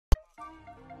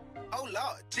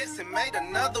Lord, Jetson made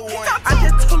another one. I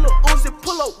just told her Uzi,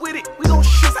 pull up with it, we gon'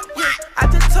 shoot. Yeah, I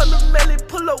just told her Melly,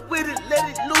 pull up with it, let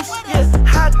it loose. Yeah,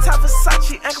 high top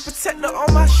Versace, ankle protector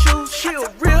on my shoes. She a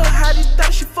real hottie,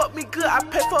 thought she fuck me good, I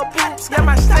pay for her boobs. Yeah,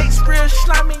 my snakes real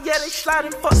slimy, yeah, they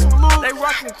sliding for some lube. They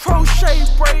rockin' crochet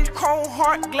braids, chrome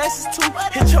heart, glasses too.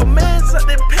 Hit your mans up,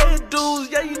 they pay dues,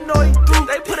 yeah, you know he do.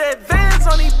 They put advance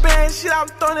on these bands, shit, I'm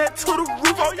throwing that to the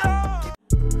roof, oh yeah.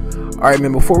 Alright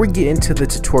man, before we get into the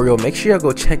tutorial, make sure y'all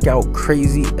go check out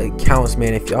Crazy accounts,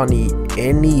 man. If y'all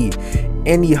need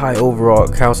any high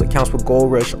overall accounts with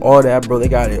gold rush, all that, bro, they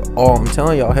got it all. I'm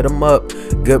telling y'all, hit them up,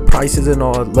 good prices and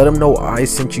all. Let them know I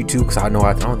sent you too, because I know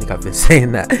I don't think I've been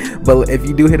saying that, but if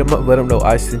you do hit them up, let them know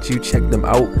I sent you. Check them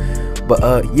out. But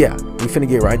yeah, we finna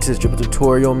get right into this dribble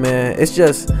tutorial, man. It's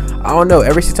just, I don't know,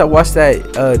 ever since I watched that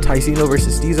TyGoCrazy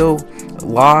versus Steezo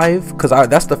live, because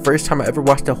that's the first time I ever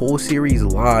watched the whole series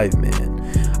live, man.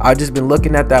 I've just been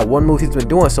looking at that one move he's been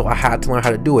doing, so I had to learn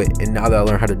how to do it. And now that I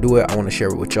learned how to do it, I want to share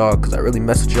it with y'all, because I really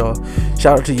mess with y'all.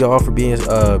 Shout out to y'all for being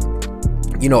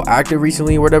you know, active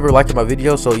recently or whatever, liking my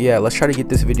video. So yeah, let's try to get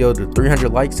this video to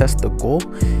 300 likes. That's the goal.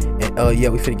 And yeah,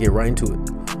 we finna get right into it.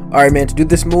 Alright man, to do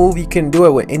this move, you can do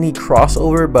it with any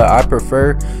crossover, but I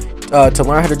prefer to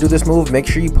learn how to do this move, make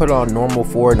sure you put it on normal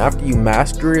 4, and after you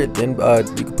master it, then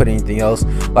you can put anything else.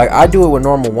 Like I do it with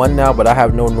normal 1 now, but I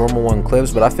have no normal 1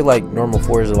 clips, but I feel like normal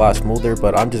 4 is a lot smoother,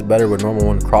 but I'm just better with normal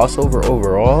 1 crossover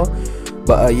overall.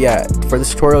 But yeah, for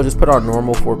this tutorial, just put on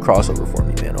normal 4 crossover for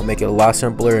me, man. It'll make it a lot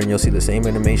simpler, and you'll see the same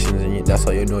animations, and that's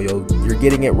how you know you're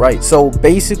getting it right. So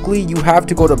basically, you have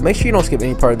to go to, make sure you don't skip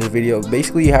any part of this video.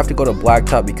 Basically, you have to go to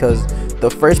blacktop, because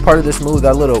the first part of this move,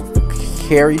 that little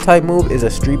carry type move, is a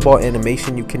street ball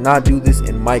animation. You cannot do this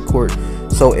in my court.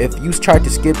 So if you tried to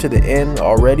skip to the end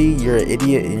already, you're an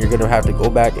idiot, and you're gonna have to go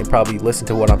back and probably listen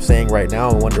to what I'm saying right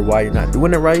now and wonder why you're not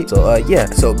doing it right. So yeah,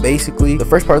 so basically the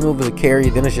first part of the move is a carry,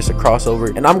 then it's just a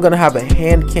crossover, and I'm gonna have a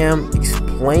hand cam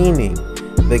explaining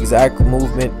the exact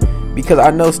movement, because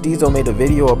I know Steezo made a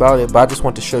video about it, but I just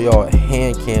want to show y'all a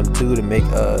hand cam too, to make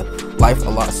life a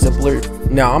lot simpler.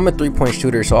 Now I'm a 3-point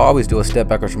shooter, so I always do a step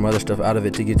back or some other stuff out of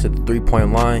it to get to the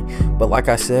 3-point line. But like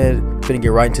I said, finna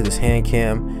get right into this hand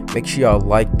cam. Make sure y'all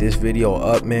like this video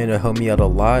up, man. It'll help me out a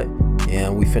lot,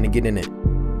 and we finna get in it.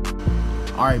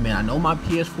 Alright man, I know my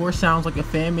PS4 sounds like a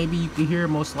fan, maybe you can hear it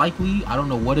most likely. I don't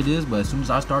know what it is, but as soon as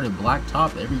I started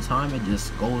blacktop, every time it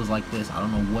just goes like this. I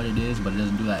don't know what it is, but it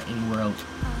doesn't do that anywhere else.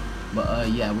 But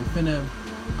yeah,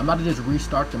 I'm about to just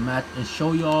restart the match and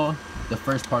show y'all the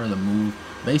first part of the move.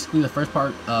 Basically the first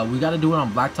part, we got to do it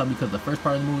on blacktop, because the first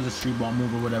part of the move is a street ball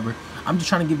move or whatever. I'm just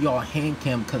trying to give y'all a hand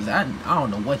cam, because I don't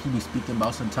know what he be speaking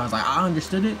about sometimes. Like, I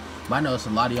understood it, but I know it's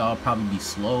a lot of y'all probably be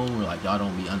slow, or like y'all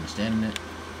don't be understanding it.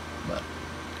 But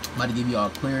I'm about to give y'all a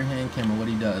clear hand cam of what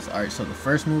he does. Alright, so the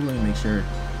first move, let me make sure.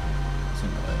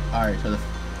 Alright, so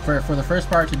for the first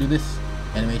part, to do this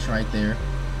animation right there,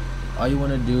 all you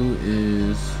want to do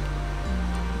is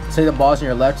say the ball's in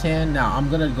your left hand. Now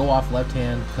I'm gonna go off left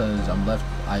hand because I'm left.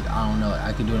 Like, I don't know,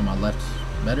 I can do it on my left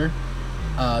better.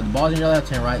 The ball's in your left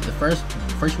hand, right? The first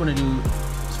you want to do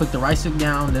is flick the right stick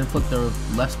down, then flick the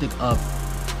left stick up,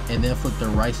 and then flick the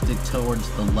right stick towards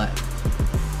the left.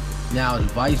 Now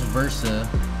it's vice versa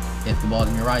if the ball's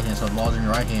in your right hand. So if the ball's in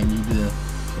your right hand, you do the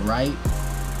right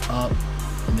up,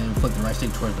 and then flick the right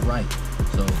stick towards the right.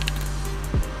 So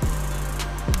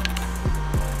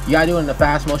you gotta do it in a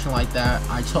fast motion like that.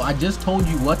 I just told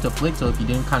you what to flick, so if you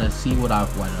didn't kind of see what I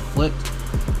flicked,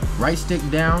 right stick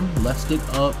down, left stick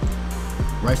up,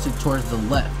 right stick towards the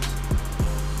left.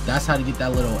 That's how to get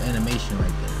that little animation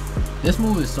right there. This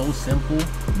move is so simple,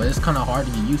 but it's kind of hard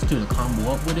to get used to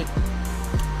combo up with it.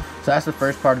 So that's the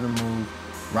first part of the move.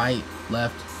 Right,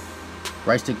 left,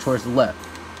 right stick towards the left.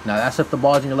 Now that's if the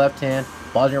ball's in your left hand.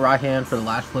 Ball's in your right hand. For the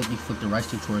last flick, you flick the right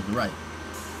stick towards the right.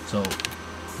 So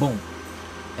boom.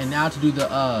 And now to do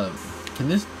the can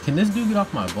this dude get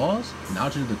off my balls? Now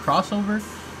to do the crossover,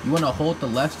 you want to hold the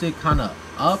left stick kind of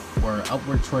up or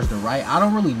upward towards the right. I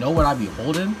don't really know what I be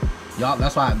holding, y'all.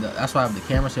 That's why I have the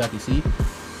camera so y'all can see.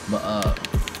 But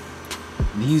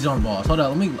he's on balls. Hold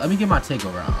on, let me get my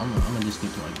takeover. I'm gonna just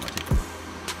skip to my takeover.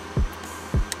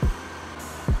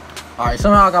 All right,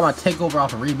 somehow I got my takeover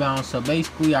off a rebound. So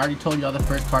basically, I already told y'all the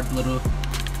first part, little.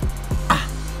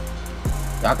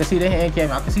 Y'all can see the hand cam.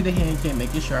 Y'all can see the hand cam.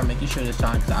 Making sure this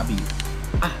time, because I be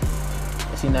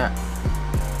I seen that.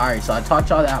 All right, so I taught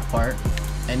y'all that part,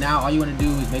 and now all you want to do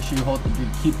is make sure you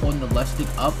keep holding the left stick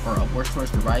up or upwards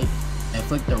towards the right, and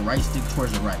flick the right stick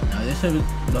towards the right. Now this is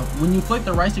when you flick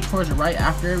the right stick towards the right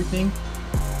after everything,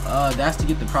 that's to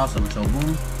get the crossover. So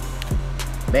boom,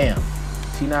 bam.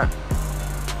 See that?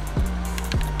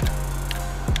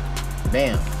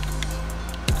 Bam.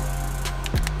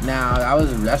 Now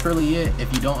that's really it.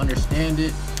 If you don't understand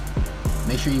it,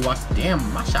 make sure you watch. Damn,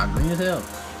 my shot green as hell.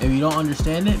 If you don't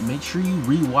understand it, make sure you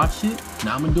rewatch it.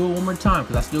 Now I'm gonna do it one more time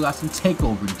because I still got some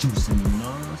takeover juice in me. You know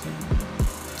what I'm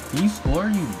saying? Can you score,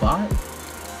 you bot?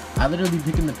 I literally be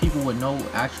picking the people with no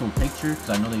actual picture because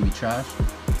I know they be trash.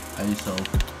 So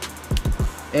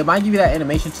it might give you that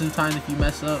animation sometimes if you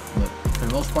mess up, but for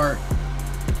the most part,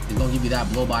 it's gonna give you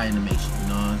that blow by animation. You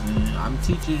know what I'm saying? I'm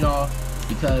teaching y'all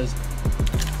because,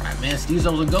 man,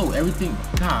 Steezo's a go. Everything,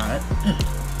 God.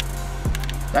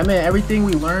 That man, everything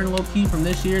we learned low-key from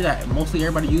this year that mostly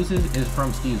everybody uses is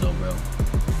from Steezo, bro.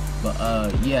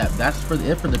 But yeah, that's for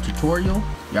the tutorial.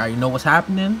 You already know what's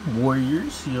happening,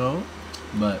 warriors, you know.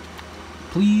 But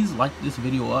please like this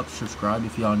video up, subscribe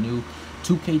if y'all new.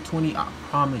 2K20, I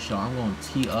promise y'all, I'm gonna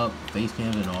tee up face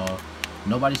cams and all.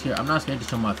 Nobody's here. I'm not scared to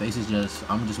show my face. It's just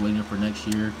I'm just waiting for next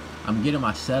year. I'm getting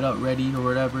my setup ready or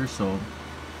whatever. So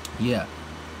yeah,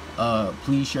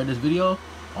 please share this video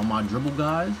on my dribble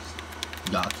guys.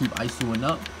 Y'all keep ISOing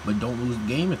up, but don't lose the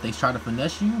game. If they try to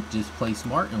finesse you, just play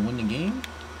smart and win the game.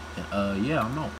 Yeah, I'm out.